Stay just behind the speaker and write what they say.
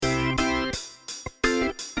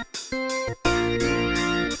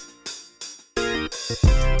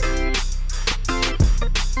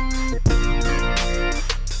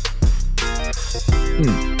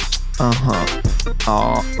Uh-huh.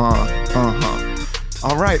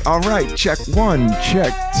 All right. Check one,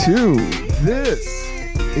 check two. This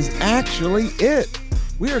is actually it.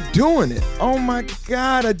 We are doing it. Oh my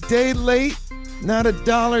God, a day late, not a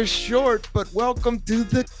dollar short, but welcome to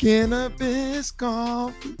the Cannabis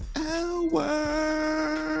Coffee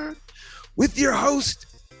Hour. With your host,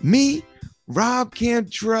 me, Rob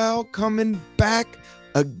Cantrell, coming back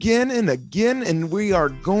again and again, and we are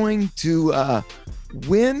going to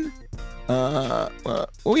win.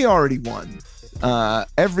 We already won.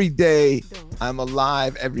 Every day I'm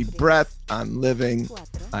alive, every breath I'm living,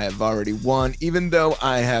 I have already won. Even though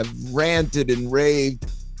I have ranted and raved,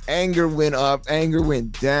 anger went up, anger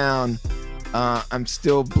went down, I'm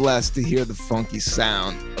still blessed to hear the funky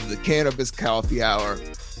sound of the Cannabis Coffee Hour.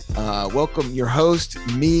 Welcome your host,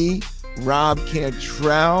 me, Rob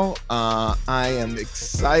Cantrell. I am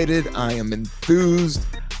excited. I am enthused.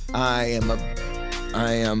 I'm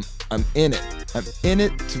in it. I'm in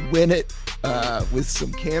it to win it with some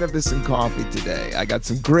cannabis and coffee today. I got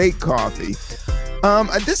some great coffee.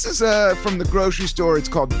 This is from the grocery store. It's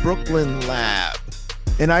called Brooklyn Lab.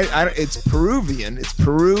 And it's Peruvian. It's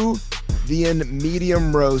Peruvian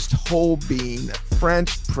medium roast whole bean,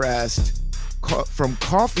 French pressed from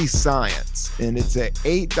Coffee Science. And it's at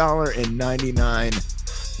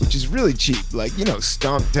 $8.99, which is really cheap. Like, you know,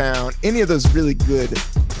 Stumptown, any of those really good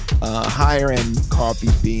higher end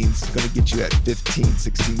coffee beans is going to get you at $15,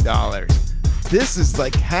 $16. This is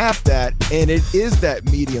like half that, and it is that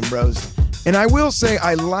medium roast. And I will say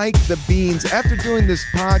I like the beans. After doing this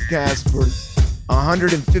podcast for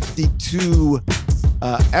 152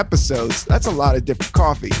 episodes, that's a lot of different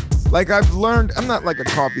coffee. Like, I've learned, I'm not like a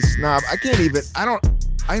coffee snob. I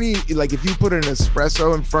need, like, if you put an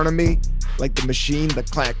espresso in front of me, like the machine, the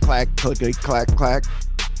clack, clack, clickety, clack, clack,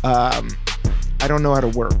 I don't know how to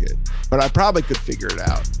work it, but I probably could figure it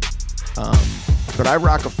out. But I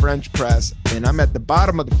rock a French press, and I'm at the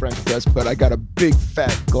bottom of the French press, but I got a big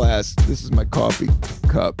fat glass. This is my coffee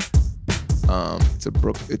cup.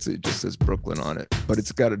 It just says Brooklyn on it, but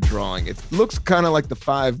it's got a drawing. It looks kind of like the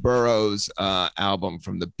Five Boroughs album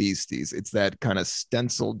from the Beasties. It's that kind of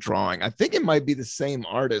stencil drawing. I think it might be the same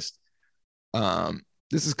artist.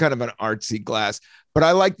 This is kind of an artsy glass, but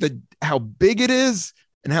I like how big it is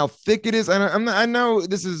and how thick it is. I know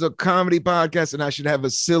this is a comedy podcast, and I should have a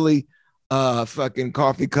silly fucking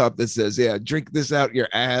coffee cup that says, yeah, drink this out your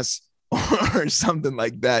ass or something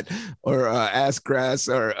like that, or ass grass,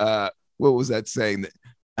 or what was that saying?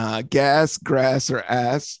 Gas, grass, or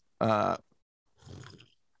ass on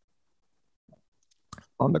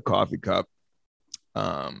the coffee cup.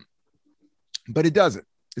 But it doesn't.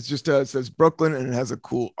 It's just it says Brooklyn, and it has a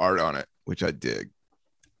cool art on it, which I dig.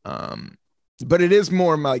 But it is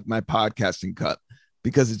more like my podcasting cup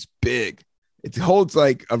because it's big. It holds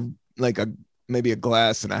like maybe a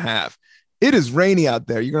glass and a half. It is rainy out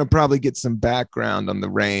there. You're gonna probably get some background on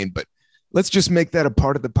the rain, but let's just make that a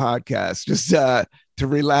part of the podcast, just to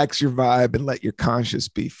relax your vibe and let your conscience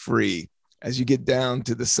be free as you get down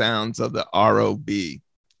to the sounds of the ROB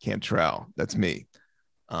Cantrell. That's me.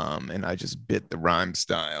 And I just bit the rhyme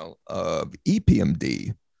style of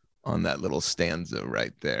EPMD on that little stanza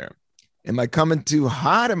right there. Am I coming too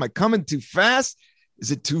hot? Am I coming too fast?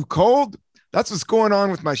 Is it too cold? That's what's going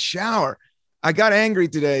on with my shower. I got angry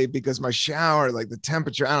today because my shower, like the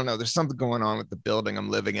temperature, I don't know, there's something going on with the building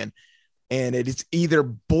I'm living in. And it's either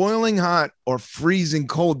boiling hot or freezing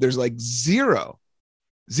cold. There's like zero.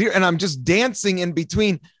 And I'm just dancing in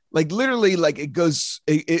between, like literally, like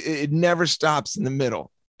it never stops in the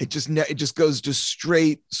middle. It just goes to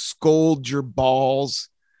straight scold your balls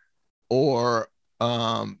or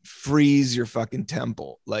freeze your fucking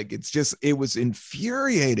temple. Like it was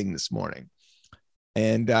infuriating this morning.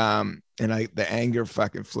 And the anger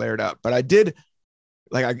fucking flared up. But I did,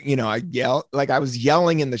 like, I yell, like I was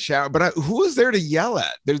yelling in the shower, but who is there to yell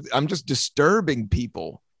at? I'm just disturbing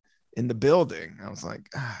people in the building. I was like,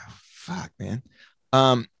 fuck, man.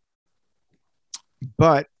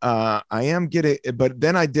 But I am getting, but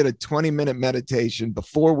then I did a 20-minute meditation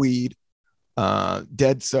before weed,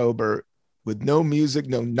 dead sober, with no music,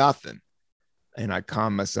 no nothing. And I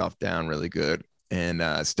calmed myself down really good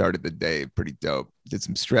and started the day pretty dope. Did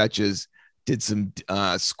some stretches, did some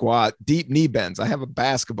squat, deep knee bends. I have a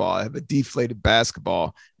basketball. I have a deflated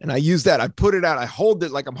basketball, and I use that. I put it out. I hold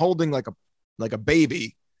it like I'm holding like a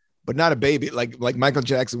baby, but not a baby. Like Michael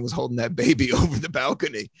Jackson was holding that baby over the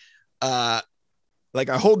balcony. Like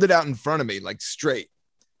I hold it out in front of me, like straight,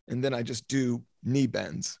 and then I just do knee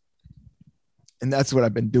bends. And that's what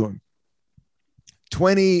I've been doing.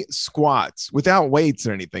 20 squats without weights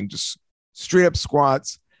or anything, just straight up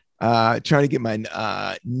squats. Trying to get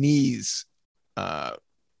my knees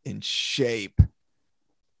in shape.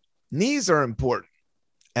 Knees are important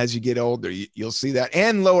as you get older. You'll see that,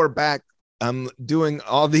 and lower back. I'm doing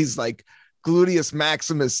all these like gluteus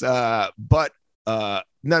maximus butt. I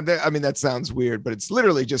mean, that sounds weird, but it's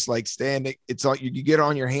literally just like standing. It's all you get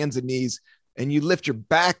on your hands and knees and you lift your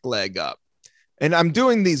back leg up. And I'm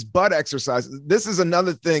doing these butt exercises. This is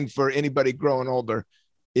another thing for anybody growing older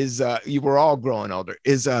is you were all growing older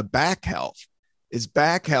is back health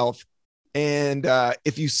and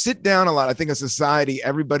if you sit down a lot, I think in society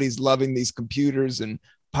everybody's loving these computers and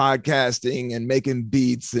podcasting and making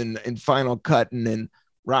beats and Final Cutting and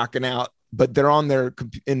rocking out, but they're on their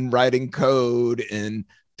and writing code and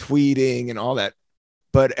tweeting and all that,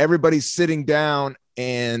 but everybody's sitting down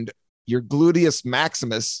and your gluteus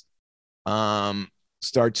maximus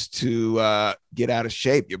starts to get out of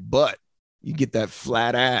shape, your butt. You get that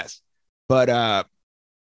flat ass, but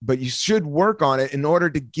you should work on it in order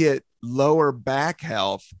to get lower back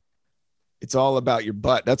health. It's all about your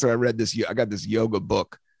butt. That's what I read this. I got this yoga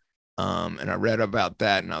book, and I read about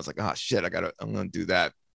that, and I was like, oh shit, I'm gonna do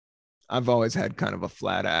that. I've always had kind of a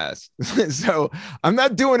flat ass, so I'm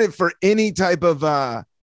not doing it for any type of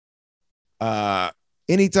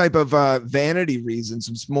vanity reasons.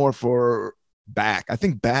 It's more for back. I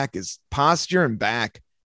think back is posture, and back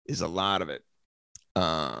is a lot of it.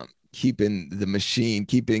 Keeping the machine,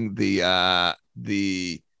 keeping the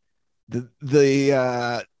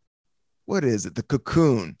what is it? The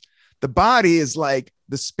cocoon. The body is like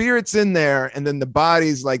the spirit's in there, and then the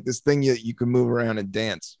body's like this thing that you can move around and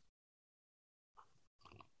dance.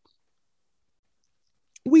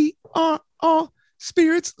 We are all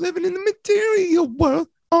spirits living in the material world.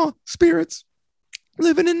 All spirits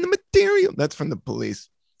living in the material. That's from the Police.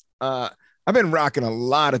 I've been rocking a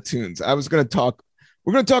lot of tunes. We're going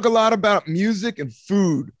to talk a lot about music and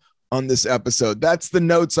food on this episode. That's the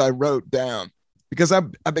notes I wrote down because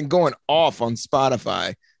I've been going off on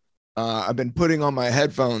Spotify. I've been putting on my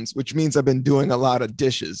headphones, which means I've been doing a lot of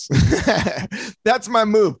dishes. That's my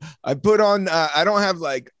move. I put on, I don't have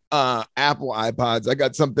like Apple iPods. I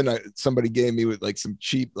got something somebody gave me with like some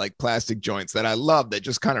cheap like plastic joints that I love that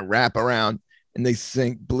just kind of wrap around and they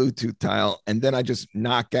sync Bluetooth tile. And then I just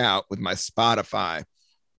knock out with my Spotify.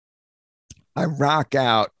 I rock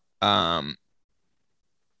out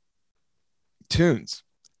tunes.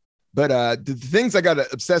 But the things I got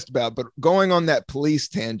obsessed about, but going on that Police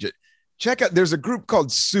tangent, check out, there's a group called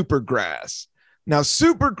Supergrass. Now,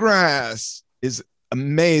 Supergrass is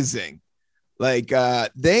amazing. Like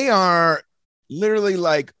they are literally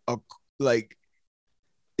like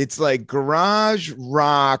it's like garage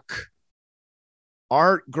rock,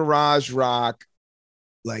 art garage rock.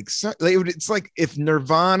 Like it's like if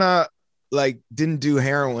Nirvana like didn't do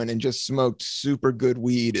heroin and just smoked super good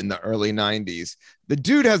weed in the early 90s. The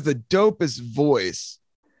dude has the dopest voice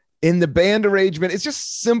in the band arrangement. It's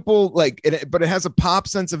just simple, like, but it has a pop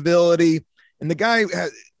sensibility. And the guy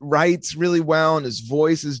writes really well and his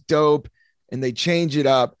voice is dope and they change it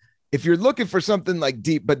up. If you're looking for something like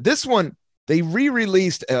deep, but this one, they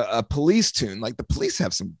re-released a Police tune. Like the Police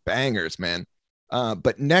have some bangers, man.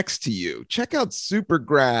 But Next to You, check out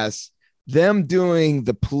Supergrass, them doing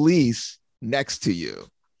the Police Next to You.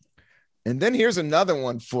 And then here's another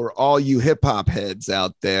one for all you hip hop heads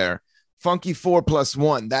out there. Funky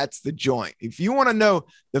 4+1. That's the joint. If you want to know,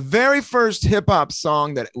 the very first hip hop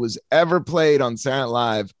song that was ever played on Saturday Night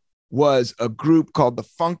Live was a group called the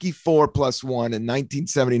Funky 4+1 in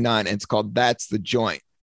 1979. And it's called That's the Joint.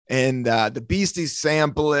 And the Beasties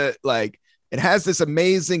sample it. Like it has this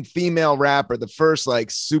amazing female rapper, the first like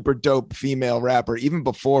super dope female rapper, even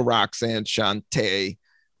before Roxanne Shante,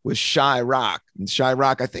 was Shy Rock. And Shy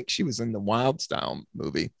Rock, I think she was in the Wild Style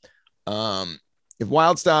movie. If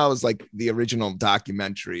Wild Style was like the original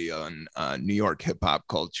documentary on New York hip hop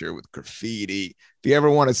culture with graffiti, if you ever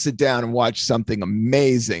want to sit down and watch something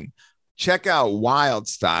amazing, check out Wild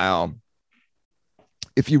Style.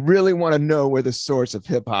 If you really want to know where the source of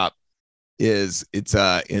hip hop is, it's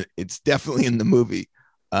definitely in the movie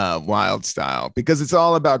Wild Style, because it's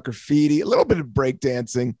all about graffiti, a little bit of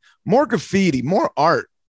breakdancing, more graffiti, more art.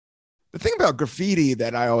 The thing about graffiti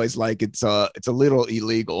that I always like, it's a little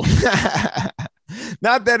illegal.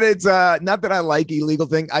 Not that I like illegal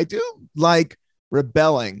thing. I do like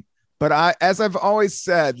rebelling, but as I've always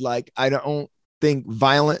said, like I don't think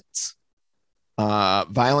violent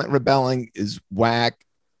rebelling is whack.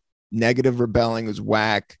 Negative rebelling is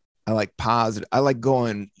whack. I like positive. I like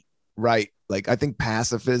going right. Like I think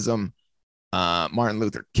pacifism, Martin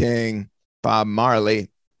Luther King, Bob Marley,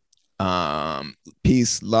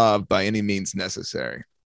 peace, love by any means necessary.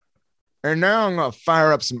 And now I'm gonna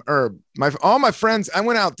fire up some herb. All my friends, I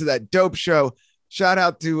went out to that dope show. Shout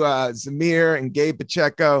out to Zamir and Gabe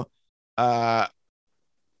Pacheco uh,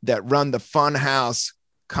 that run the Fun House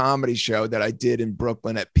comedy show that I did in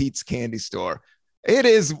Brooklyn at Pete's Candy Store. It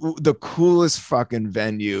is the coolest fucking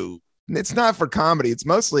venue. It's not for comedy. It's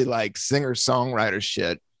mostly like singer-songwriter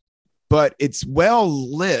shit, but it's well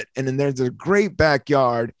lit. And then there's a great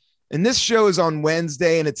backyard. And this show is on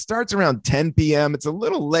Wednesday and it starts around 10 p.m. It's a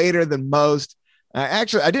little later than most.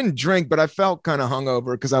 Actually, I didn't drink, but I felt kind of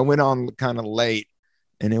hungover because I went on kind of late.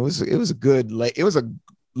 And it was a good late. It was a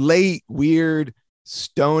late, weird,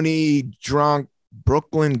 stony, drunk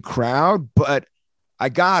Brooklyn crowd, but I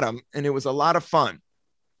got them and it was a lot of fun.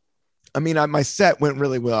 I mean, my set went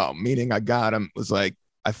really well, meaning I got them. Was like,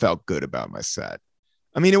 I felt good about my set.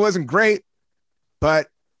 I mean, it wasn't great, but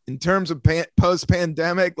in terms of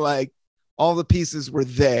post-pandemic, like all the pieces were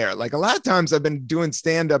there. Like a lot of times I've been doing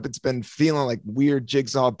stand-up, it's been feeling like weird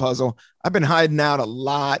jigsaw puzzle. I've been hiding out a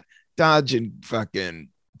lot, dodging fucking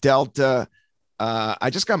Delta. I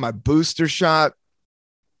just got my booster shot.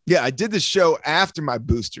 Yeah, I did the show after my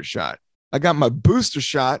booster shot. I got my booster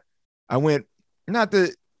shot. I went, not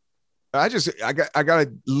the, I got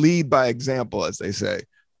to lead by example, as they say.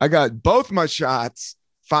 I got both my shots,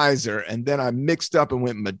 Pfizer, and then I mixed up and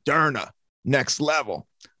went Moderna next level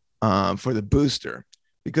for the booster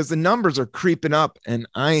because the numbers are creeping up and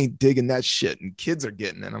I ain't digging that shit and kids are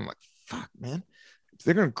getting it. I'm like, fuck, man. If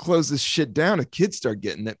they're going to close this shit down and kids start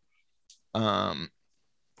getting it. And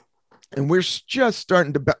we're just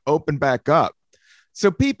starting to open back up.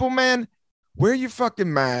 So people, man, wear your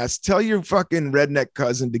fucking mask. Tell your fucking redneck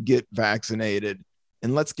cousin to get vaccinated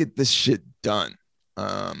and let's get this shit done.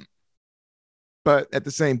 But at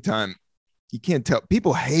the same time, you can't tell.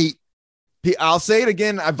 People hate. I'll say it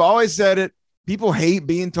again. I've always said it. People hate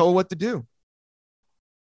being told what to do.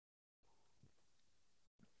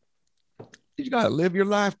 You got to live your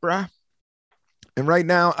life, bruh. And right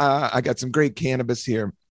now, I got some great cannabis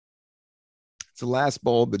here. It's the last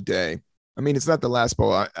bowl of the day. I mean, it's not the last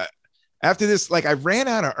bowl. After this, like I ran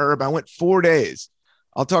out of herb. I went 4 days.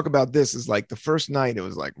 I'll talk about this. Is like the first night, it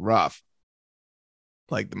was like rough,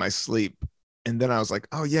 like my sleep. And then I was like,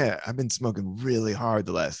 oh yeah, I've been smoking really hard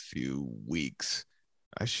the last few weeks.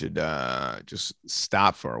 I should just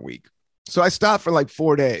stop for a week. So I stopped for like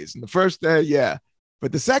 4 days. And the first day, yeah.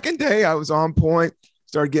 But the second day, I was on point,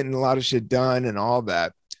 started getting a lot of shit done and all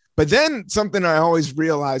that. But then something I always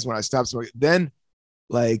realized when I stopped smoking, then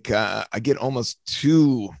like I get almost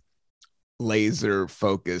too laser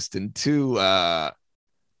focused and too,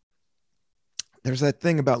 there's that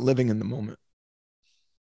thing about living in the moment.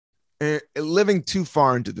 Living too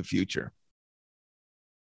far into the future.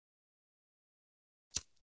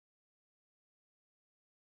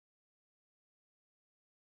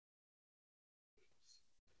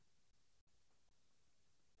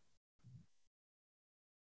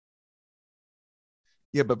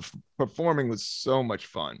 Yeah, but performing was so much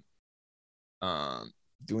fun.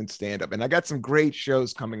 Doing stand up, and I got some great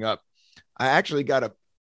shows coming up. I actually got a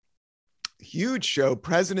huge show,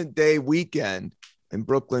 President Day weekend in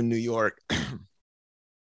Brooklyn, New York,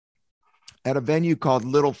 at a venue called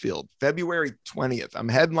Littlefield, February 20th. I'm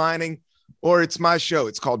headlining, or it's my show.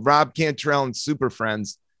 It's called Rob Cantrell and Super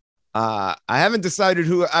Friends. I haven't decided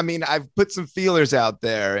who. I mean, I've put some feelers out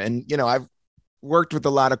there, and I've worked with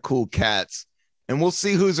a lot of cool cats, and we'll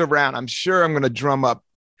see who's around. I'm sure I'm going to drum up,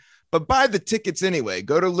 but buy the tickets anyway.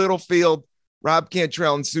 Go to Littlefield, Rob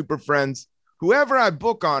Cantrell and Super Friends. Whoever I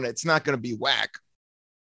book on it's not going to be whack.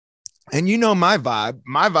 And my vibe.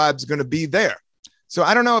 My vibe's going to be there. So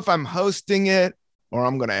I don't know if I'm hosting it or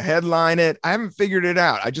I'm going to headline it. I haven't figured it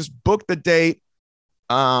out. I just booked the date.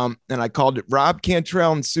 And I called it Rob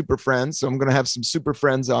Cantrell and Super Friends. So I'm going to have some Super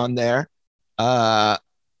Friends on there. And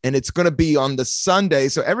it's going to be on the Sunday.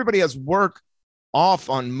 So everybody has work off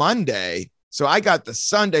on Monday. So I got the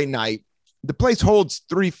Sunday night. The place holds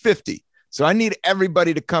 350. So I need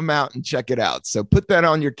everybody to come out and check it out. So put that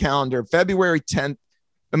on your calendar. February 20th,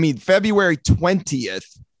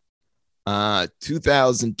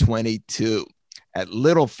 2022 at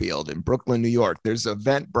Littlefield in Brooklyn, New York. There's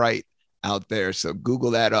Eventbrite out there. So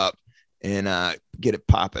Google that up and get it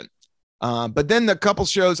popping. But then the couple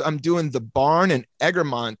shows I'm doing, the Barn in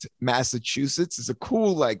Egremont, Massachusetts. It's a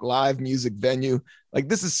cool like live music venue. Like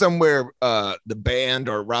this is somewhere the band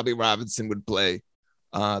or Robbie Robinson would play.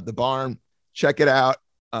 The Barn, check it out.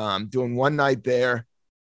 Doing one night there.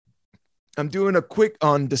 I'm doing a quick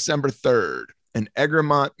on December 3rd in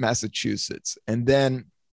Egremont, Massachusetts. And then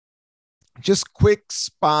just quick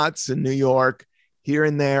spots in New York here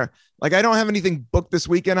and there. Like I don't have anything booked this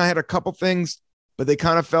weekend. I had a couple things, but they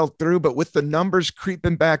kind of fell through. But with the numbers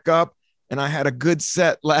creeping back up, and I had a good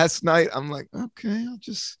set last night, I'm like, okay, I'll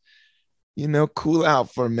just, cool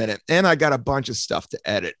out for a minute. And I got a bunch of stuff to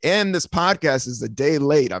edit. And this podcast is a day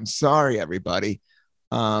late. I'm sorry, everybody.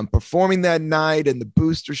 Performing that night and the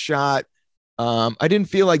booster shot, I didn't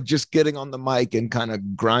feel like just getting on the mic and kind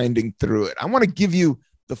of grinding through it. I want to give you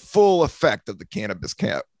the full effect of the Cannabis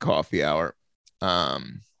Coffee Hour.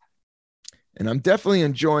 And I'm definitely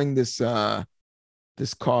enjoying this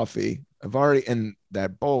coffee. And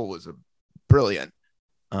that bowl was brilliant.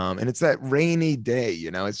 And it's that rainy day,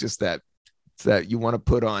 it's just that you want to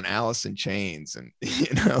put on Alice in Chains and,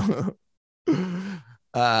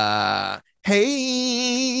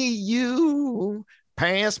 hey, you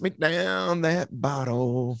pass me down that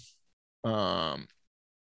bottle. But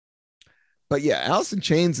yeah, Alice in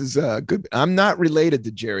Chains is good. I'm not related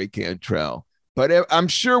to Jerry Cantrell, but I'm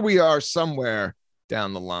sure we are somewhere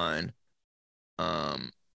down the line.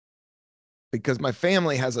 Because my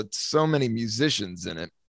family has so many musicians in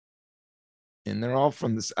it, and they're all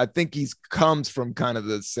from this. I think he comes from kind of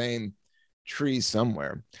the same tree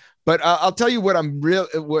somewhere. But I'll tell you what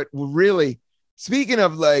what really, speaking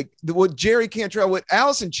of like what Jerry Cantrell, what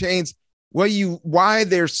Alice in Chains, why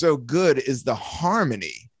they're so good is the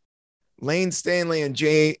harmony. Lane Stanley and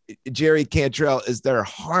Jerry Cantrell is their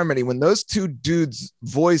harmony. When those two dudes'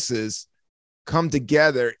 voices come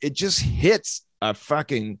together, it just hits a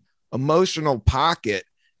fucking emotional pocket.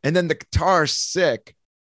 And then the guitar's sick.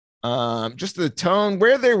 Just the tone,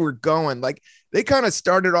 where they were going, like they kind of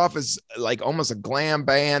started off as like almost a glam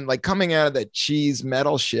band, like coming out of that cheese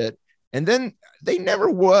metal shit, and then they never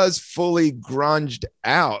was fully grunged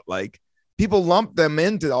out. Like people lump them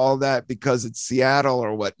into all that because it's Seattle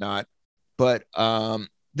or whatnot, but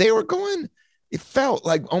they were going, it felt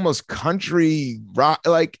like almost country rock.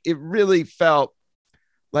 Like it really felt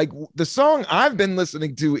like the song I've been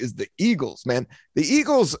listening to is the Eagles, man. The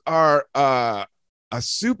Eagles are a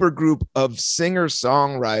super group of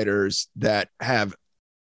singer-songwriters that have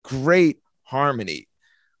great harmony.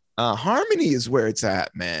 Harmony is where it's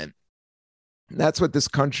at, man. And that's what this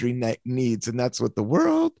country needs, and that's what the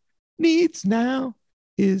world needs now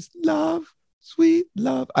is love, sweet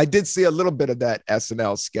love. I did see a little bit of that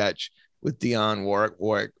SNL sketch with Dionne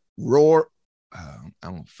Warwick. I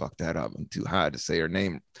won't fuck that up. I'm too high to say her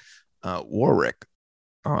name. Warwick.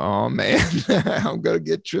 Oh man, I'm gonna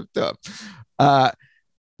get tripped up.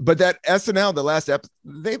 But that SNL, the last episode,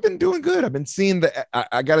 they've been doing good. I've been seeing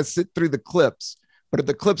I got to sit through the clips, but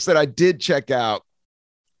the clips that I did check out,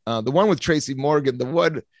 the one with Tracy Morgan, the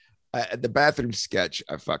one the bathroom sketch,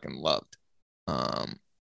 I fucking loved. But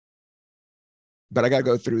I got to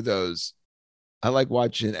go through those. I like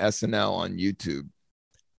watching SNL on YouTube.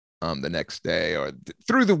 The next day or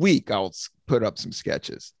through the week, I'll put up some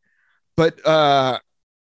sketches. But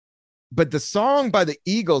the song by the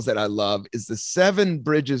Eagles that I love is the Seven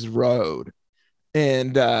Bridges Road.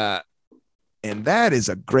 And that is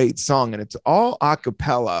a great song. And it's all a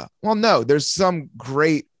cappella. Well, no, there's some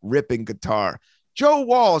great ripping guitar. Joe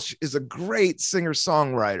Walsh is a great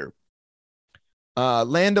singer-songwriter.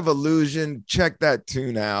 Land of Illusion, check that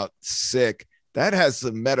tune out. Sick. That has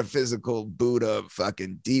some metaphysical Buddha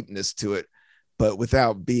fucking deepness to it, but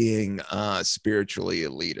without being spiritually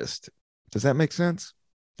elitist. Does that make sense?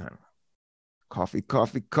 I don't know. Coffee,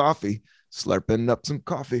 coffee, coffee. Slurping up some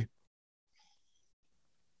coffee.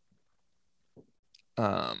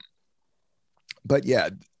 But yeah,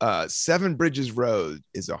 Seven Bridges Road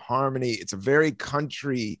is a harmony. It's a very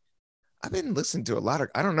country. I've been listening to a lot of,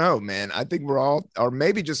 I don't know, man. I think we're all, or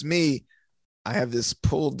maybe just me, I have this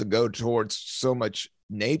pull to go towards so much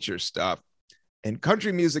nature stuff, and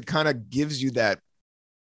country music kind of gives you that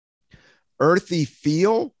earthy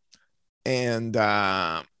feel. And,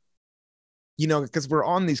 because we're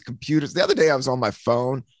on these computers. The other day I was on my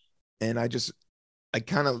phone and I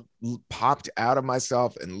kind of popped out of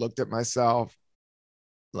myself and looked at myself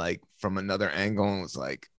like from another angle and was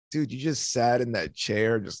like, dude, you just sat in that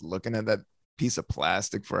chair just looking at that piece of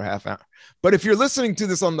plastic for a half hour. But if you're listening to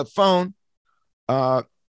this on the phone,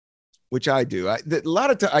 which I do, a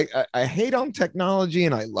lot of times I hate on technology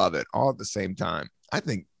and I love it all at the same time. I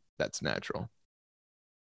think that's natural.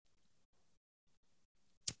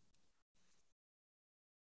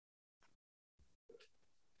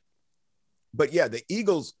 But yeah, the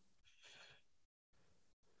Eagles,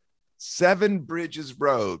 Seven Bridges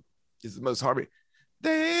Road is the most hard.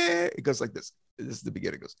 There it goes like this. This is the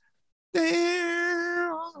beginning. It goes,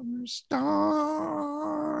 there are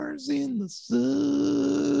stars in the southern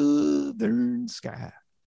sky.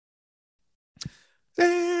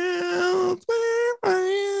 Down where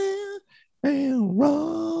I am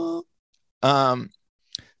wrong. Um,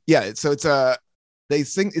 yeah, so they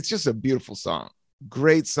sing. It's just a beautiful song,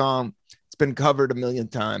 great song. It's been covered a million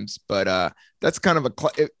times, but that's kind of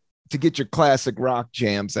to get your classic rock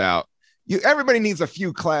jams out. Everybody needs a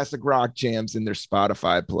few classic rock jams in their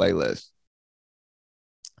Spotify playlist.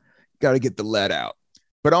 Got to get the lead out.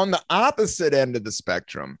 But on the opposite end of the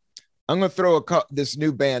spectrum, I'm gonna throw this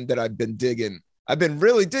new band that I've been digging. I've been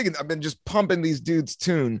really digging. I've been just pumping these dudes'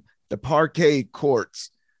 tune. The Parquet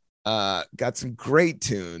Courts got some great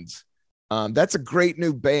tunes. That's a great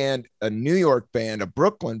new band, a New York band, a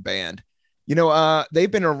Brooklyn band.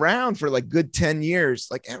 They've been around for like good 10 years.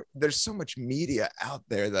 Like there's so much media out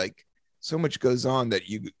there, like so much goes on that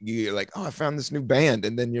you're like, oh, I found this new band.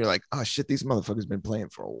 And then you're like, oh shit, these motherfuckers been playing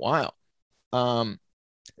for a while.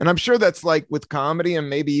 And I'm sure that's like with comedy and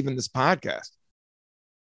maybe even this podcast.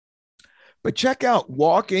 But check out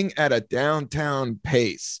Walking at a Downtown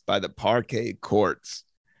Pace by the Parquet Courts.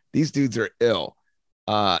 These dudes are ill.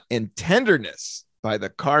 And Tenderness by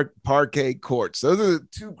the Parquet Courts. Those are the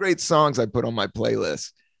two great songs I put on my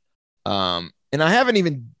playlist. And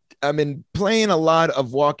I've been playing a lot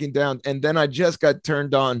of Walking Down, and then I just got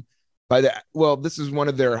turned on by this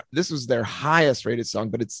was their highest rated song,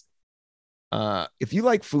 but it's if you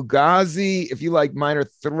like Fugazi, if you like Minor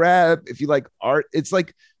Threat, if you like art,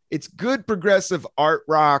 it's good progressive art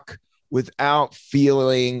rock without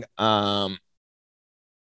feeling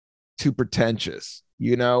too pretentious,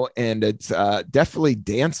 and it's definitely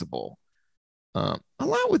danceable. A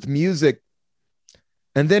lot with music.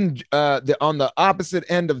 And then on the opposite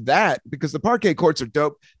end of that, because the Parquet Courts are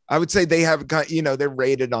dope, I would say they have got, they're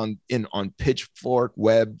rated on Pitchfork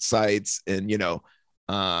websites and,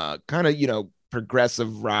 kind of,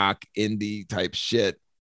 progressive rock, indie type shit.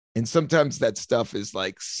 And sometimes that stuff is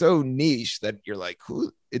like so niche that you're like,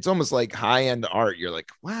 who? It's almost like high end art. You're like,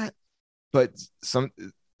 what? But some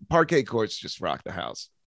Parquet Courts just rock the house.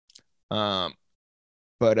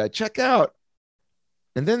 But check out.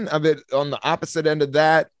 And then a bit on the opposite end of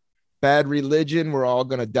that, Bad Religion, We're All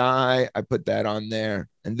Gonna Die. I put that on there.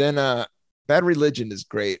 And then Bad Religion is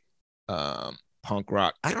great. Punk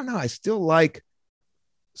rock. I don't know. I still like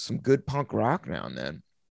some good punk rock now and then.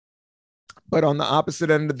 But on the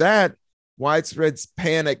opposite end of that, Widespread's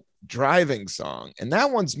Panic Driving song. And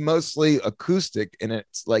that one's mostly acoustic, and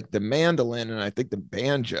it's like the mandolin and I think the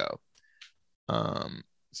banjo.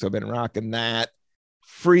 So I've been rocking that.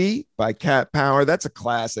 Free by Cat Power. That's a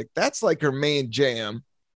classic. That's like her main jam.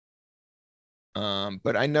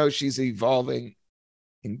 But I know she's evolving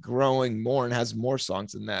and growing more and has more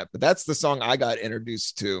songs than that. But that's the song I got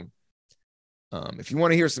introduced to. If you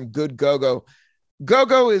want to hear some good go-go,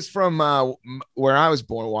 go-go is from where I was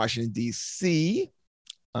born, Washington, D.C.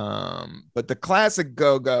 But the classic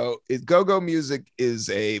go-go music is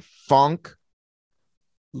a funk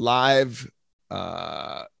live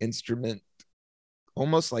instrument,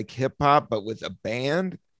 almost like hip hop, but with a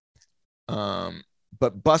band.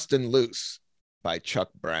 But Bustin' Loose by Chuck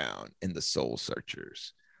Brown and the Soul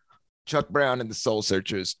Searchers. Chuck Brown and the Soul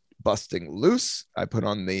Searchers, Busting Loose. I put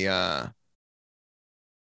on the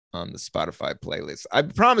Spotify playlist. I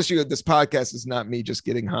promise you that this podcast is not me just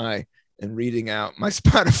getting high and reading out my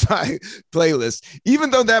Spotify playlist, even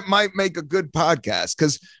though that might make a good podcast,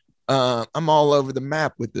 because I'm all over the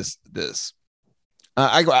map with this.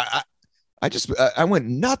 I went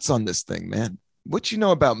nuts on this thing, man. What you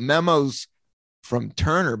know about Memos from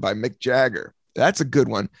Turner by Mick Jagger? That's a good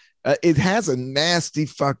one. It has a nasty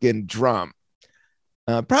fucking drum.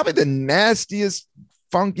 Probably the nastiest,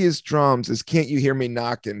 funkiest drums is Can't You Hear Me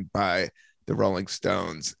Knocking by the Rolling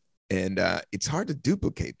Stones. And it's hard to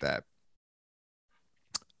duplicate that.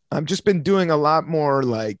 I've just been doing a lot more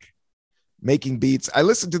like making beats. I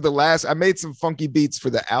made some funky beats for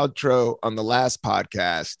the outro on the last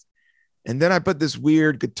podcast. And then I put this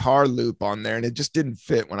weird guitar loop on there and it just didn't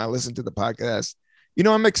fit when I listened to the podcast.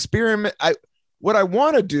 I'm what I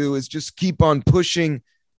want to do is just keep on pushing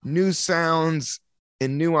new sounds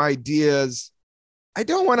and new ideas. I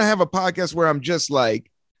don't want to have a podcast where I'm just like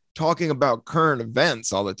talking about current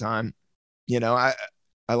events all the time. I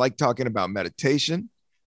like talking about meditation.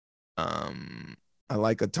 I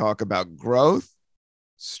like to talk about growth,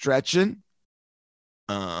 stretching,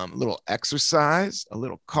 a little exercise, a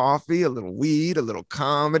little coffee, a little weed, a little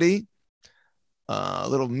comedy, a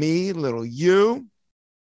little me, a little you,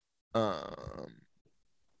 and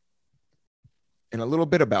a little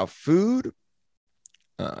bit about food.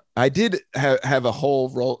 I did have a whole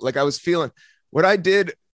role. Like I was feeling what I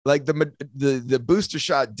did, like the booster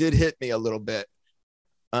shot did hit me a little bit.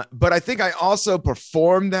 But I think I also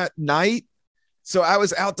performed that night. So I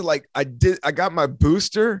was out to I got my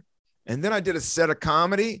booster and then I did a set of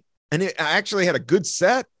comedy And I actually had a good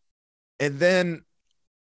set. And then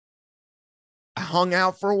I hung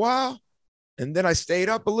out for a while. And then I stayed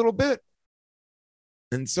up a little bit.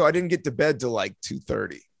 And so I didn't get to bed till like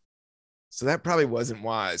 2:30. So that probably wasn't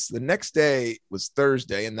wise. The next day was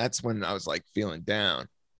Thursday, and that's when I was like feeling down.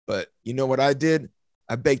 But you know what I did?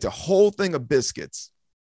 I baked a whole thing of biscuits.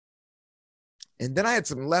 And then I had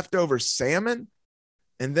some leftover salmon.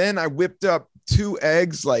 And then I whipped up 2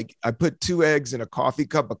 eggs. Like I put 2 eggs in a coffee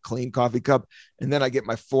cup, a clean coffee cup. And then I get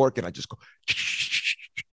my fork and I just go.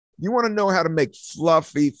 You want to know how to make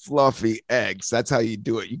fluffy, fluffy eggs? That's how you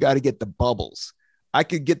do it. You got to get the bubbles. I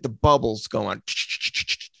could get the bubbles going.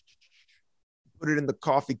 Put it in the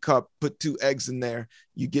coffee cup, put 2 eggs in there.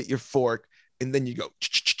 You get your fork, and then you go.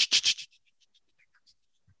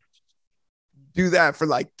 Do that for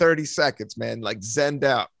like 30 seconds, man, like zened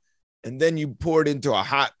out. And then you pour it into a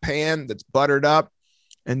hot pan that's buttered up,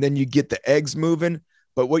 and then you get the eggs moving.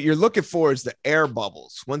 But what you're looking for is the air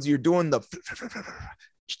bubbles. Once you're doing the,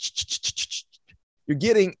 you're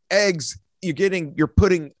getting eggs, you're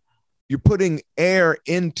putting air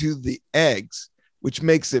into the eggs, which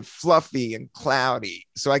makes it fluffy and cloudy.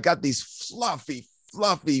 So I got these fluffy,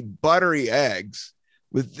 fluffy, buttery eggs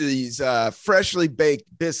with these freshly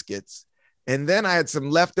baked biscuits. And then I had some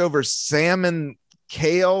leftover salmon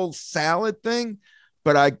kale salad thing,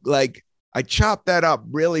 but I chopped that up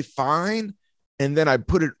really fine. And then I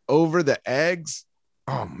put it over the eggs.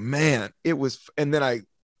 Oh man, it was, and then I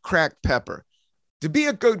cracked pepper. To be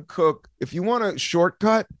a good cook, if you want a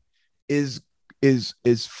shortcut, is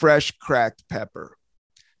fresh cracked pepper.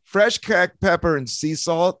 Fresh cracked pepper and sea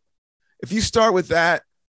salt. If you start with that,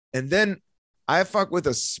 and then I fuck with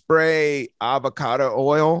a spray avocado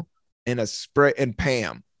oil and a spray and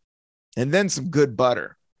Pam, and then some good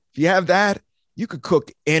butter. If you have that, you could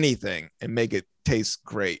cook anything and make it taste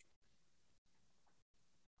great.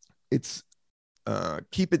 It's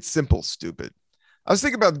keep it simple, stupid. I was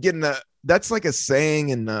thinking about getting that's like a saying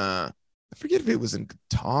in I forget if it was in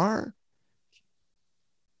Qatar.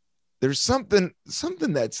 There's something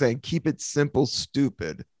that's saying keep it simple,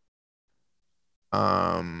 stupid.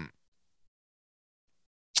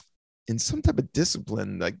 In some type of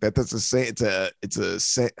discipline like that. That's a say. It's a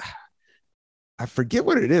say. I forget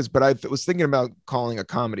what it is, but I was thinking about calling a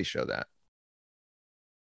comedy show that.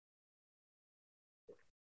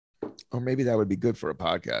 Or maybe that would be good for a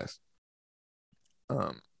podcast.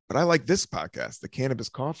 But I like this podcast, the Cannabis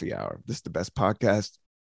Coffee Hour. This is the best podcast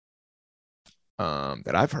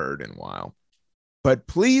that I've heard in a while. But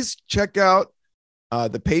please check out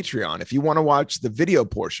the Patreon if you want to watch the video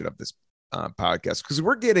portion of this podcast, because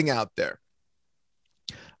we're getting out there.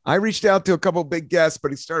 I reached out to a couple big guests,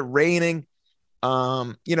 but it started raining.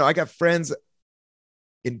 I got friends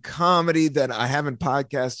in comedy that I haven't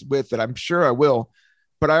podcasted with that I'm sure I will,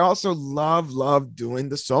 but I also love doing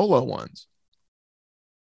the solo ones.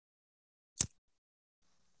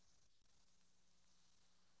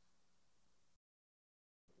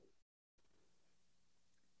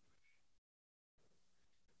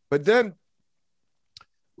 But then,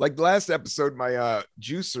 like last episode, my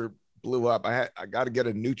juicer blew up. I got to get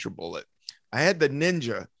a NutriBullet. I had the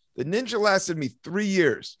Ninja. The Ninja lasted me 3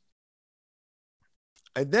 years.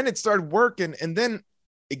 And then it started working, and then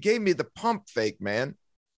it gave me the pump fake, man.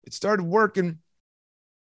 It started working.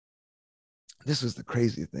 This was the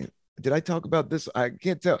crazy thing. Did I talk about this? I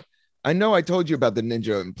can't tell. I know I told you about the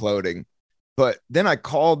Ninja imploding, but then I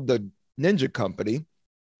called the Ninja company,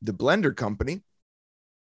 the blender company,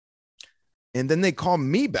 and then they called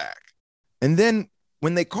me back. And then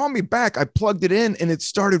when they called me back, I plugged it in and it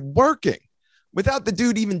started working without the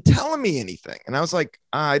dude even telling me anything. And I was like,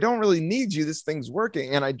 I don't really need you. This thing's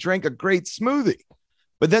working. And I drank a great smoothie.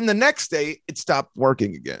 But then the next day, it stopped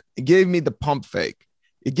working again. It gave me the pump fake.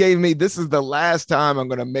 It gave me, this is the last time I'm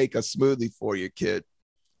going to make a smoothie for you, kid.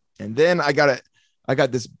 And then I got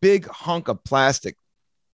this big hunk of plastic.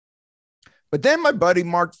 But then my buddy,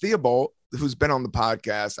 Mark Theobald, who's been on the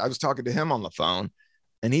podcast, I was talking to him on the phone,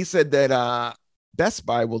 and he said that Best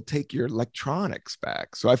Buy will take your electronics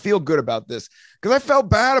back. So I feel good about this because I felt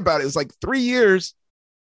bad about it. It was like 3 years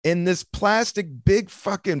in this big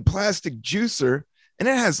fucking plastic juicer, and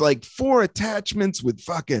it has like 4 attachments with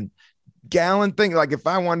fucking gallon thing. Like if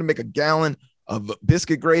I wanted to make a gallon of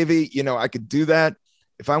biscuit gravy, I could do that.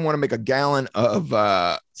 If I want to make a gallon of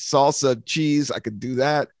salsa cheese, I could do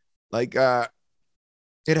that. Like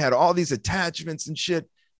it had all these attachments and shit.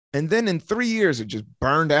 And then in 3 years, it just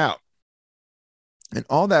burned out. And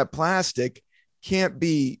all that plastic can't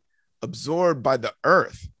be absorbed by the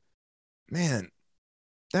earth. Man,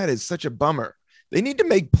 that is such a bummer. They need to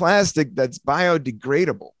make plastic that's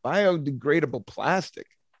biodegradable plastic.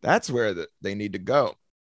 That's where they need to go.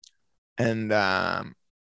 And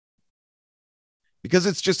because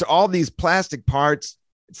it's just all these plastic parts,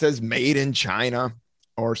 it says made in China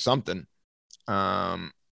or something.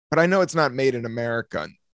 But I know it's not made in America.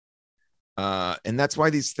 And that's why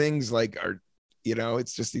these things like are,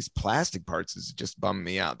 it's just these plastic parts is just bummed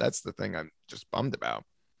me out. That's the thing I'm just bummed about.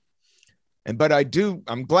 But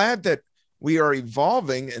I'm glad that we are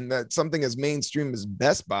evolving and that something as mainstream as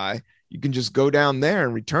Best Buy, you can just go down there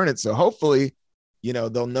and return it. So hopefully,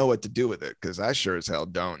 they'll know what to do with it, because I sure as hell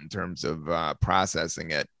don't, in terms of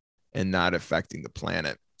processing it and not affecting the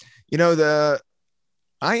planet. I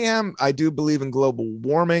do believe in global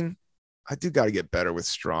warming. I do got to get better with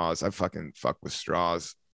straws. I fucking fuck with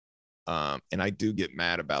straws. And I do get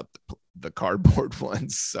mad about the cardboard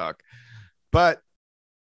ones suck. But,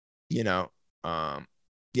 yeah,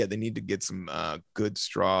 they need to get some good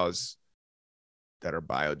straws that are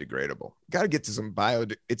biodegradable. Got to get to some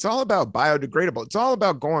it's all about biodegradable. It's all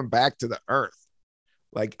about going back to the earth,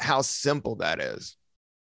 like how simple that is.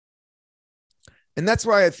 And that's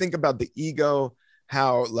why I think about the ego,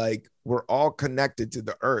 how like we're all connected to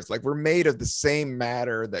the earth. Like we're made of the same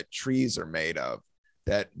matter that trees are made of,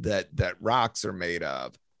 that rocks are made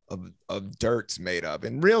of dirt's made of.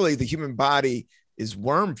 And really the human body is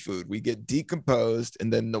worm food. We get decomposed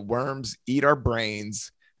and then the worms eat our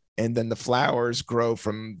brains and then the flowers grow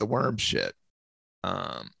from the worm shit.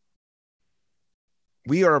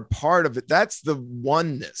 We are a part of it. That's the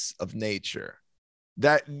oneness of nature,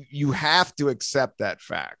 that you have to accept that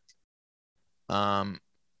fact. So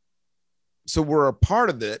we're a part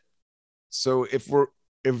of it. So if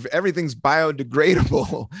everything's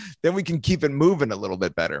biodegradable, then we can keep it moving a little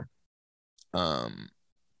bit better.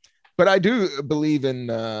 But I do believe in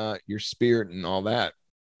your spirit and all that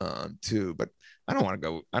too. But I don't want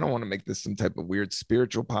to make this some type of weird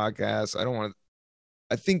spiritual podcast.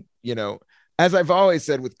 I think, as I've always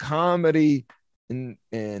said, with comedy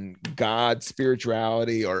and God,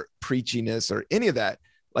 spirituality, or preachiness, or any of that,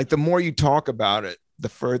 like the more you talk about it, the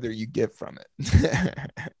further you get from it.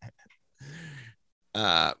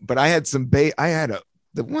 But I had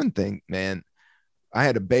the one thing, man, I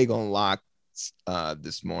had a bagel and lox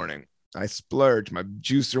this morning. I splurged. My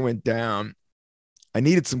juicer went down. I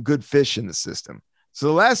needed some good fish in the system. So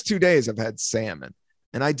the last 2 days I've had salmon.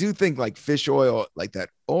 And I do think like fish oil, like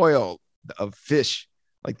that oil of fish,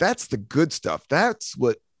 like that's the good stuff. That's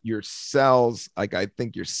what your cells, like I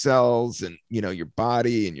think your cells and, your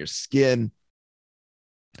body and your skin.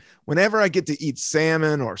 Whenever I get to eat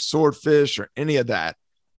salmon or swordfish or any of that,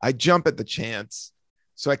 I jump at the chance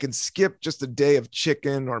so I can skip just a day of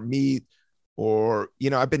chicken or meat, or,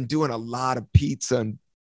 I've been doing a lot of pizza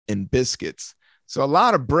and biscuits. So a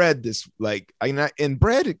lot of bread, and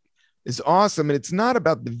bread is awesome. And it's not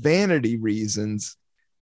about the vanity reasons.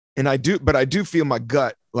 And I do feel my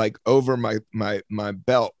gut like over my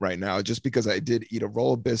belt right now, just because I did eat a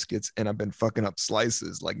roll of biscuits and I've been fucking up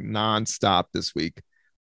slices like nonstop this week.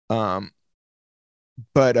 But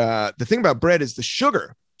the thing about bread is the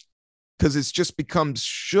sugar, because it's just becomes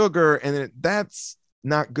sugar, and that's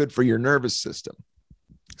not good for your nervous system,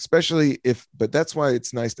 especially but that's why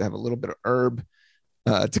it's nice to have a little bit of herb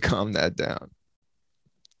to calm that down.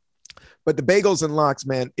 But the bagels and lox,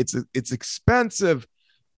 man, it's expensive,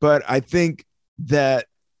 but I think that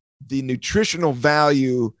the nutritional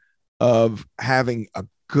value of having a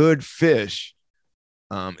good fish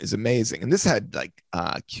is amazing. And this had like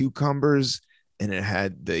cucumbers, and it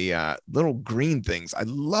had the little green things. I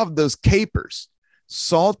love those capers,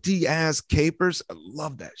 salty ass capers. I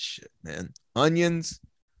love that shit, man. Onions.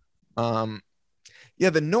 Yeah,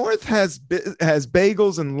 the North has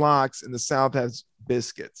bagels and lox, and the South has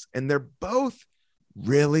biscuits, and they're both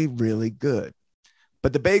really, really good.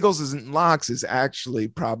 But the bagels and lox is actually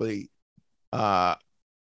probably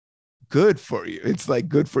good for you.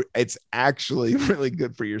 It's actually really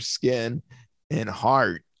good for your skin and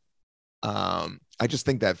heart. I just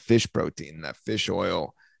think that fish protein, that fish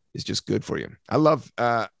oil is just good for you. I love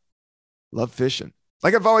fishing.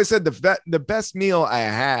 Like I've always said, the best meal I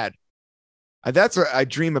had, that's what I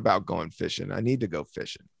dream about, going fishing. I need to go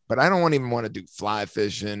fishing, but I don't even want to do fly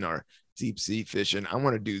fishing or deep sea fishing. I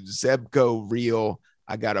want to do Zebco reel.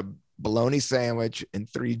 I got a bologna sandwich and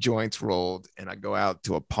 3 joints rolled, and I go out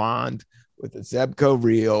to a pond with a Zebco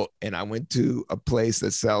reel, and I went to a place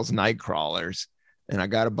that sells night crawlers, and I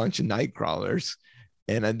got a bunch of night crawlers,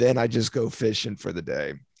 and then I just go fishing for the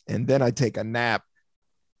day, and then I take a nap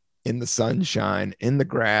in the sunshine in the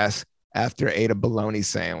grass after I ate a bologna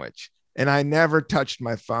sandwich. And I never touched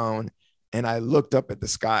my phone, and I looked up at the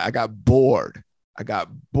sky. I got bored.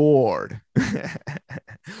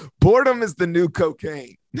 Boredom is the new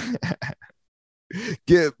cocaine.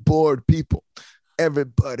 Get bored, people.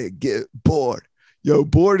 Everybody get bored. Yo,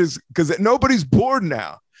 bored is because nobody's bored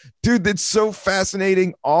now. Dude, that's so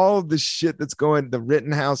fascinating. All the shit that's going, the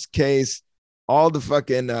Rittenhouse case, all the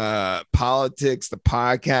fucking politics, the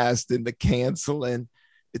podcast and the canceling.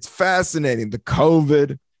 It's fascinating. The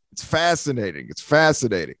COVID. It's fascinating. It's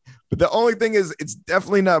fascinating. But the only thing is, it's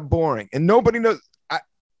definitely not boring. And nobody knows.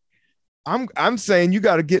 I'm saying you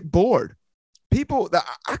got to get bored. People that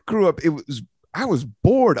I grew up, I was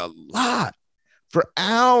bored a lot for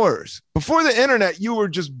hours. Before the internet, you were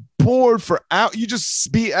just bored for hours. You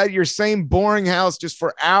just be at your same boring house just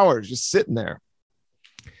for hours, just sitting there,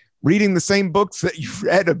 reading the same books that you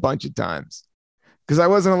read a bunch of times because I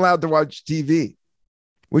wasn't allowed to watch TV,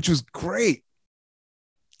 which was great.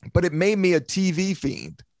 But it made me a TV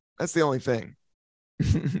fiend. That's the only thing.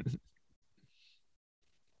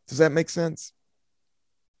 Does that make sense?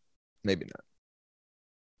 Maybe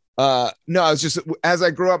not. No, I was just, as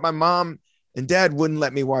I grew up, my mom and dad wouldn't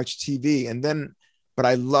let me watch TV. And then, but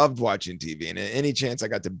I loved watching TV. And any chance I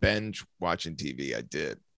got to binge watching TV, I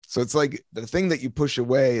did. So it's like the thing that you push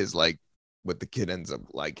away is like what the kid ends up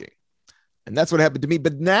liking. And that's what happened to me.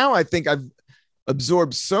 But now I think I've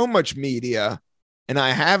absorbed so much media and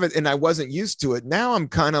I haven't, and I wasn't used to it. Now I'm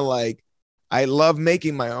kind of like, I love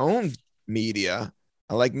making my own media.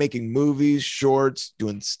 I like making movies, shorts,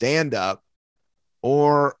 doing stand up,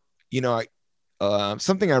 or, you know,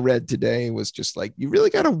 something I read today was just like, you really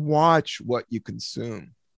got to watch what you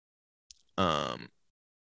consume in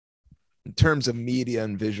terms of media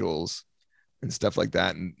and visuals and stuff like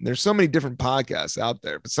that. And there's so many different podcasts out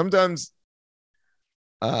there, but sometimes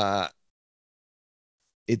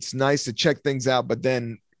it's nice to check things out, but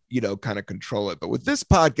then, you know, kind of control it. But with this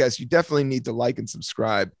podcast, you definitely need to like and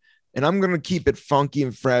subscribe. And I'm going to keep it funky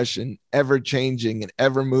and fresh and ever changing and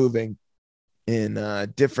ever moving in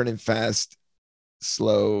different and fast,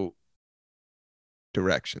 slow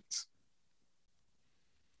directions.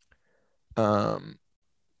 I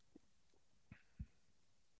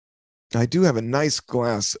do have a nice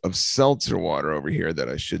glass of seltzer water over here that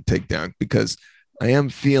I should take down because I am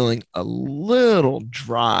feeling a little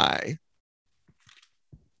dry.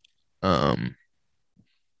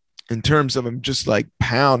 In terms of I'm just like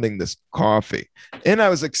pounding this coffee. And I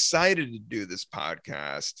was excited to do this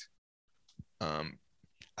podcast.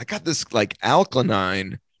 I got this like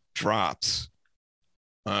alkaline drops.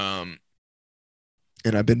 And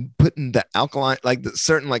I've been putting the alkaline, like the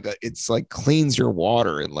certain, like it's like cleans your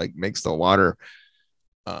water. It like makes the water.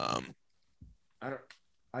 I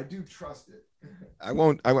do trust it. I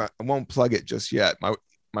won't plug it just yet.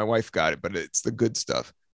 My wife got it, but it's the good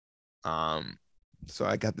stuff. So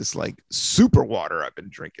I got this like super water I've been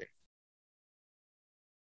drinking.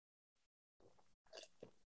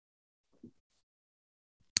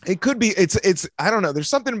 It could be, it's, I don't know. There's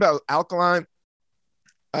something about alkaline.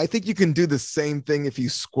 I think you can do the same thing if you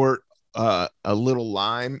squirt a little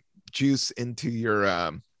lime juice into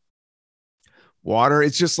your water.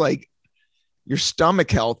 It's just like your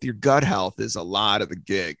stomach health, your gut health is a lot of the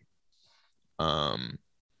gig.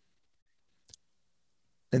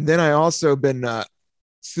 And then I also been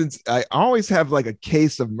since I always have like a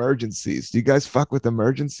case of emergencies. Do you guys fuck with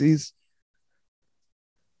emergencies?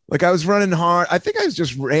 Like I was running hard. I think I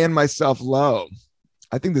just ran myself low.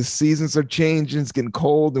 I think the seasons are changing. It's getting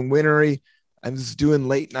cold and wintry. I'm just doing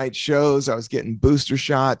late night shows. I was getting booster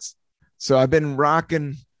shots. So I've been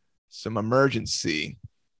rocking some emergency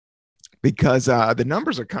because the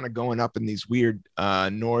numbers are kind of going up in these weird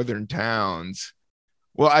northern towns.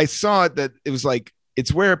 Well, I saw it that it was like,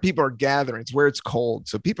 it's where people are gathering. It's where it's cold.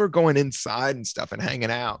 So people are going inside and stuff and hanging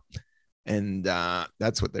out. And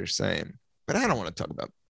that's what they're saying. But I don't want to talk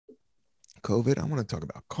about COVID. I want to talk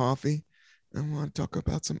about coffee. I want to talk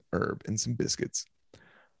about some herb and some biscuits.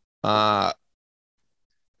 But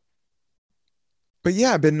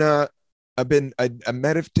yeah, I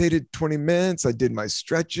meditated 20 minutes. I did my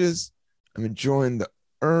stretches. I'm enjoying the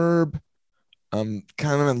herb. I'm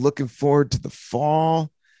kind of looking forward to the fall.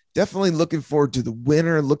 Definitely looking forward to the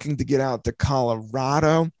winter, looking to get out to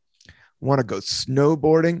Colorado. Want to go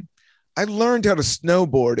snowboarding. I learned how to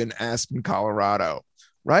snowboard in Aspen, Colorado.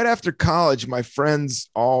 Right after college, my friends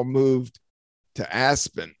all moved to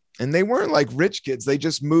Aspen, and they weren't like rich kids. They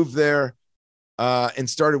just moved there and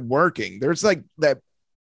started working. There's like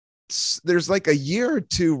a year or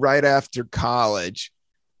two right after college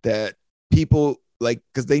that people like,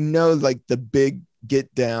 because they know like the big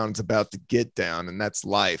get down's about to get down, and that's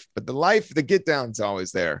life. But the get down's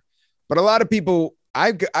always there. But a lot of people,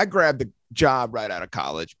 I grabbed the job right out of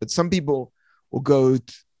college, but some people will go.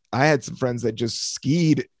 I had some friends that just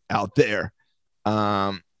skied out there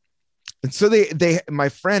Um, and so my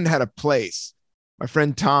friend had a place. My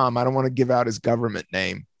friend Tom, I don't want to give out his government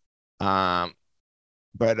name. Um,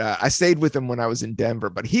 but I stayed with him when I was in Denver,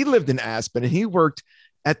 but he lived in Aspen and he worked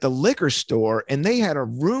at the liquor store and they had a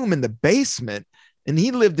room in the basement and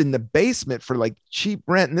he lived in the basement for like cheap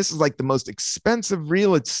rent. And this is like the most expensive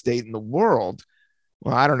real estate in the world.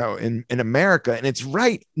 Well, I don't know, in America. And it's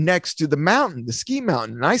right next to the mountain, the ski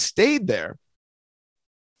mountain. And I stayed there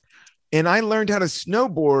and I learned how to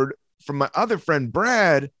snowboard from my other friend,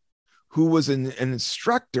 Brad, who was an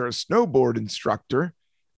instructor, a snowboard instructor.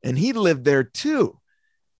 And he lived there too.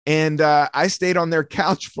 And I stayed on their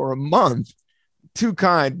couch for a month. Too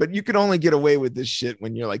kind, but you can only get away with this shit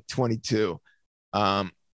when you're like 22. I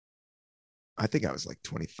think I was like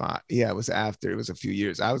 25. Yeah, it was after. It was a few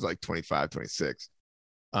years. I was like 25, 26.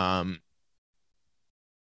 But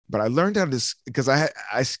I learned how to because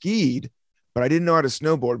I skied, but I didn't know how to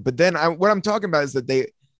snowboard. But then what I'm talking about is that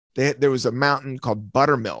there was a mountain called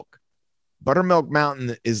Buttermilk. Buttermilk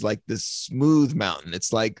Mountain is like this smooth mountain.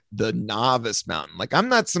 It's like the novice mountain. Like I'm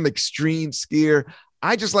not some extreme skier.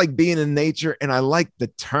 I just like being in nature and I like the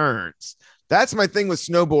turns. That's my thing with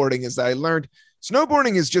snowboarding is that I learned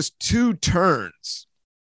snowboarding is just 2 turns.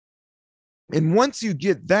 And once you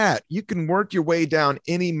get that, you can work your way down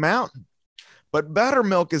any mountain. But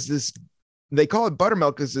Buttermilk is this, they call it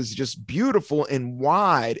Buttermilk because it's just beautiful and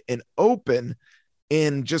wide and open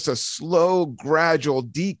in just a slow, gradual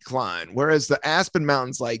decline. Whereas the Aspen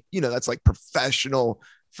Mountains, like, that's like professional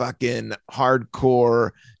fucking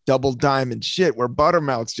hardcore double diamond shit, where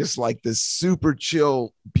Buttermilk's just like this super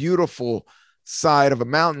chill, beautiful side of a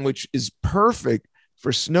mountain, which is perfect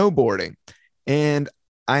for snowboarding. And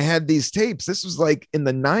I had these tapes. This was like in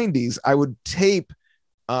the 90s. I would tape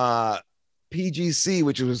PGC,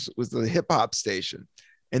 which was the hip hop station.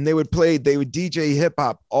 And they would DJ hip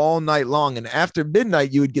hop all night long. And after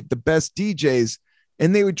midnight, you would get the best DJs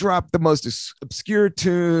and they would drop the most obscure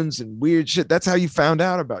tunes and weird shit. That's how you found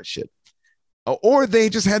out about shit. Or they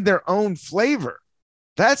just had their own flavor.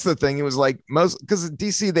 That's the thing. It was like because in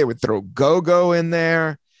DC, they would throw go-go in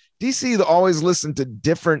there. DC always listened to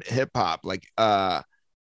different hip hop. Like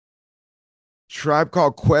Tribe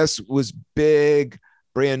Called Quest was big.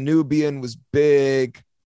 Brand Nubian was big.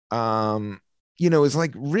 It was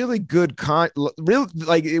like really good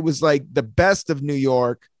like it was like the best of New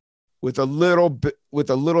York with a little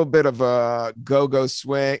bit of a go-go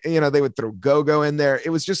swing. They would throw go-go in there. It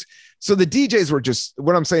was just, so the DJs were just,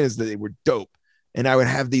 what I'm saying is that they were dope. And I would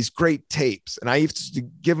have these great tapes and I used to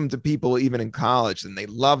give them to people even in college and they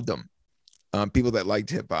loved them. People that liked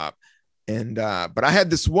hip hop. And, but I had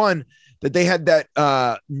this one that they had that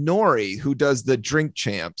Nori who does the Drink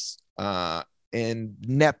Champs and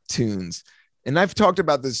Neptunes. And I've talked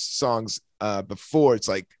about these songs before. It's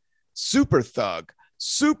like Super Thug,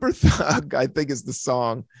 I think is the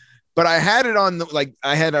song. But I had it on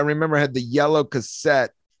I remember I had the yellow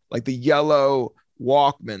cassette, like the yellow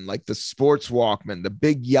Walkman, like the sports Walkman, the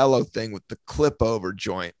big yellow thing with the clip over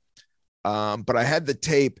joint. But I had the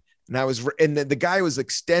tape and the guy was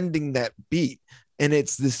extending that beat. And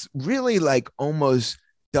it's this really like almost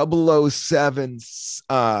 007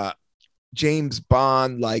 James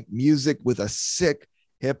Bond like music with a sick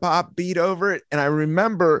hip hop beat over it. And I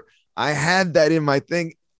remember I had that in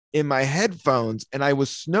my headphones and I was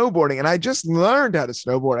snowboarding and I just learned how to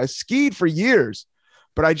snowboard. I skied for years,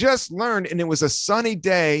 but I just learned, and it was a sunny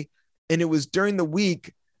day and it was during the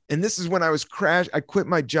week. And this is when I quit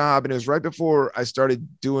my job and it was right before I started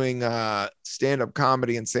doing stand-up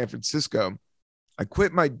comedy in San Francisco. I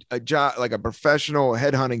quit my job, like a professional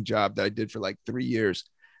headhunting job that I did for like 3 years.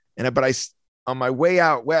 But on my way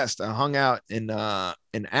out west, I hung out in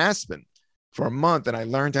Aspen for a month and I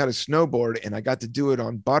learned how to snowboard and I got to do it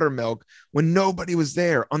on Buttermilk when nobody was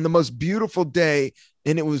there on the most beautiful day.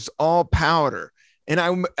 And it was all powder. And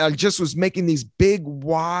I just was making these big,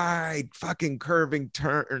 wide fucking curving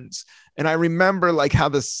turns. And I remember like how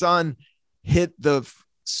the sun hit the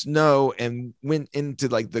snow and went into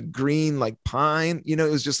like the green, like pine, it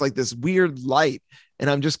was just like this weird light. And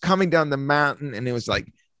I'm just coming down the mountain and it was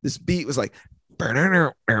like, this beat was like, it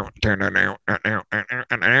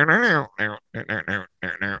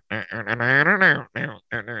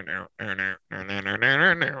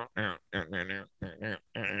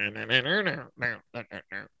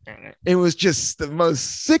was just the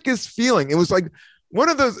most sickest feeling. It was like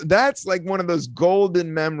that's like one of those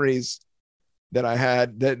golden memories that I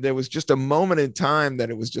had, that there was just a moment in time that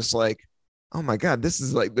it was just like, oh my God, this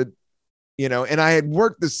is like and I had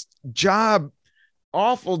worked this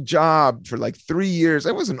awful job for like 3 years.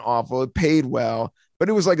 It wasn't awful. It paid well, but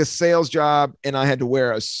it was like a sales job and I had to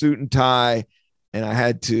wear a suit and tie and I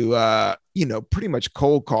had to, pretty much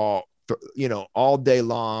cold call, all day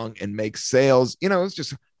long and make sales. It's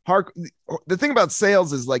just hard. The thing about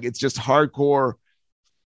sales is like, it's just hardcore,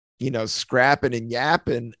 scrapping and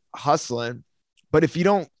yapping, hustling. But if you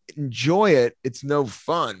don't enjoy it, it's no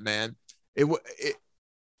fun, man. It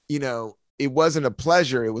wasn't a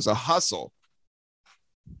pleasure. It was a hustle.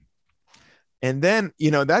 And then,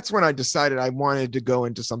 that's when I decided I wanted to go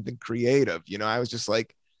into something creative. I was just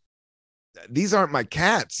like, these aren't my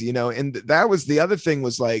cats, and that was the other thing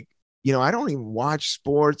was like, I don't even watch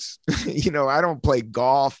sports. I don't play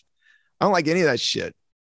golf. I don't like any of that shit.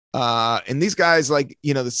 And these guys, like,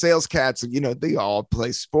 the sales cats, they all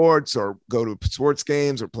play sports or go to sports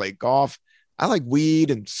games or play golf. I like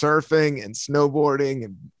weed and surfing and snowboarding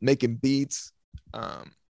and making beats,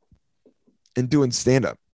 and doing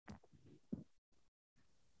stand-up.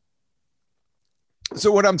 So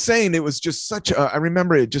what I'm saying, it was just I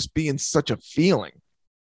remember it just being such a feeling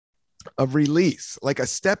of release, like a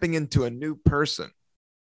stepping into a new person.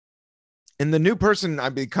 And the new person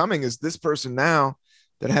I'm becoming is this person now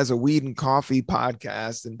that has a weed and coffee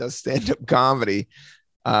podcast and does stand-up comedy.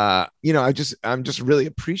 I'm just really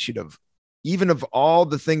appreciative, even of all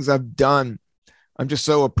the things I've done. I'm just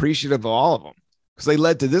so appreciative of all of them because they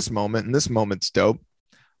led to this moment, and this moment's dope.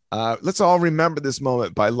 Let's all remember this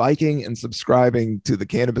moment by liking and subscribing to the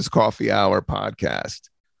Cannabis Coffee Hour podcast.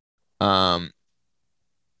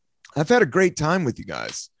 I've had a great time with you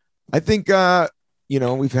guys. I think,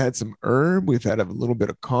 we've had some herb. We've had a little bit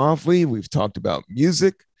of coffee. We've talked about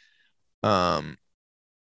music. We've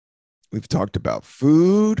talked about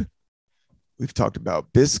food. We've talked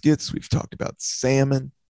about biscuits. We've talked about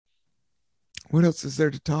salmon. What else is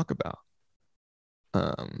there to talk about?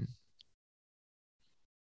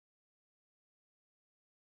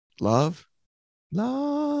 Love. The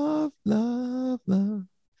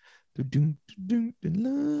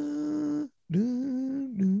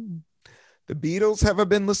Beatles. Have I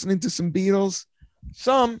been listening to some Beatles?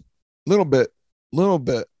 Some, little bit.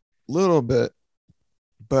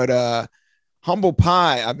 But Humble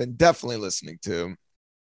Pie, I've been definitely listening to.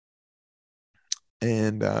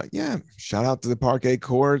 And shout out to the Parquet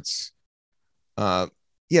Courts.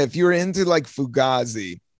 If you're into like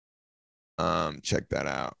Fugazi, check that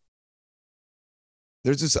out.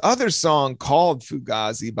 There's this other song called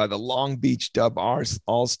Fugazi by the Long Beach Dub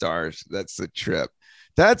All Stars. That's the trip.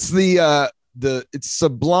 That's it's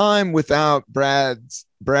Sublime without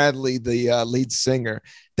Bradley, the lead singer.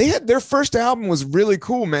 They had their first album was really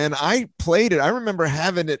cool, man. I played it. I remember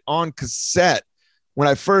having it on cassette when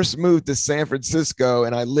I first moved to San Francisco,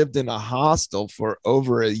 and I lived in a hostel for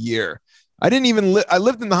over a year. I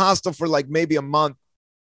lived in the hostel for like maybe a month.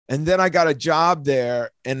 And then I got a job there,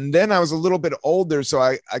 and then I was a little bit older, so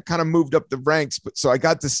I kind of moved up the ranks. But so I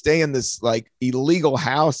got to stay in this like illegal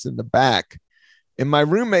house in the back. And my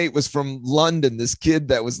roommate was from London, this kid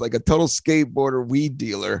that was like a total skateboarder, weed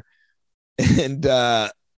dealer. And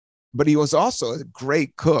but he was also a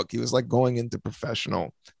great cook. He was like going into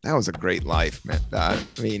professional. That was a great life, man. That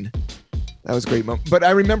was a great moment. But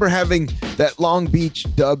I remember having that Long Beach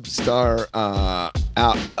Dub Star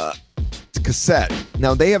cassette.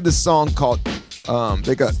 Now they have this song called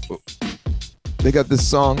they got this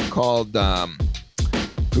song called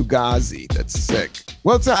Fugazi. That's sick.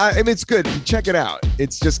 Well, it's good. Check it out.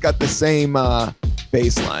 It's just got the same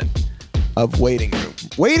bass line of Waiting Room.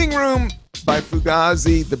 Waiting Room by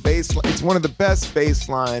Fugazi. The bass, it's one of the best bass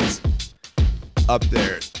lines up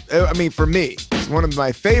there. I mean, for me, it's one of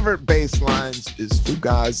my favorite bass lines is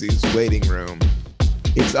Fugazi's Waiting Room.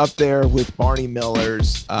 It's up there with Barney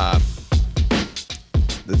Miller's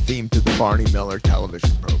the theme to the Barney Miller television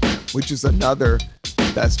program, which is another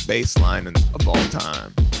best bass line of all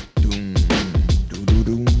time. Doom, doo doo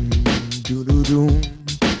doom, doo doo doom,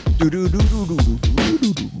 doo doo doo doo doo doo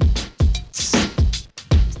doo doo.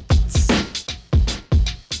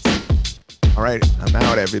 All right, I'm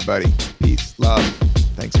out, everybody. Peace, love.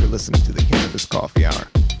 Thanks for listening to the Cannabis Coffee Hour.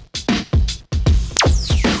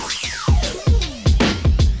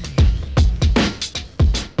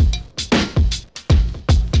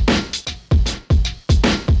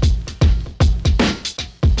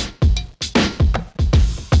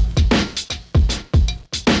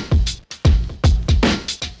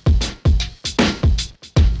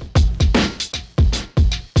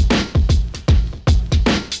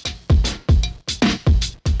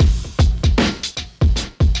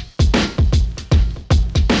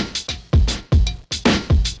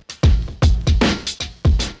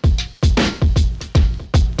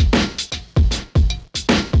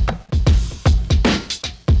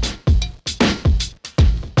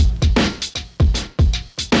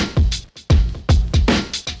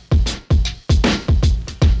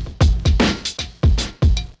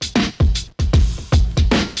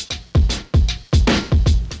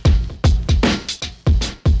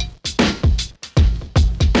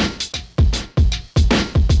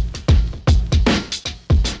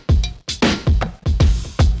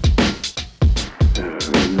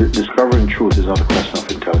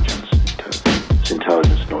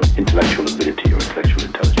 intelligence, no intellectual ability or intellectual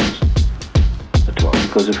intelligence at all.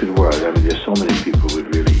 Because if it were, I mean, there's so many people with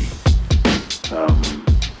really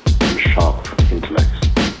sharp intellects,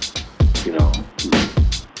 you know.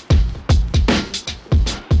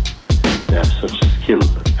 They have such skill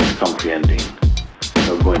at comprehending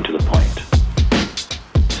or going to the point.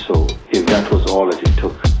 So if that was all that it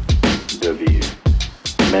took, there'd be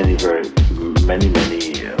many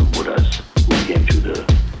Buddhas who came through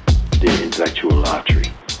the intellectual artery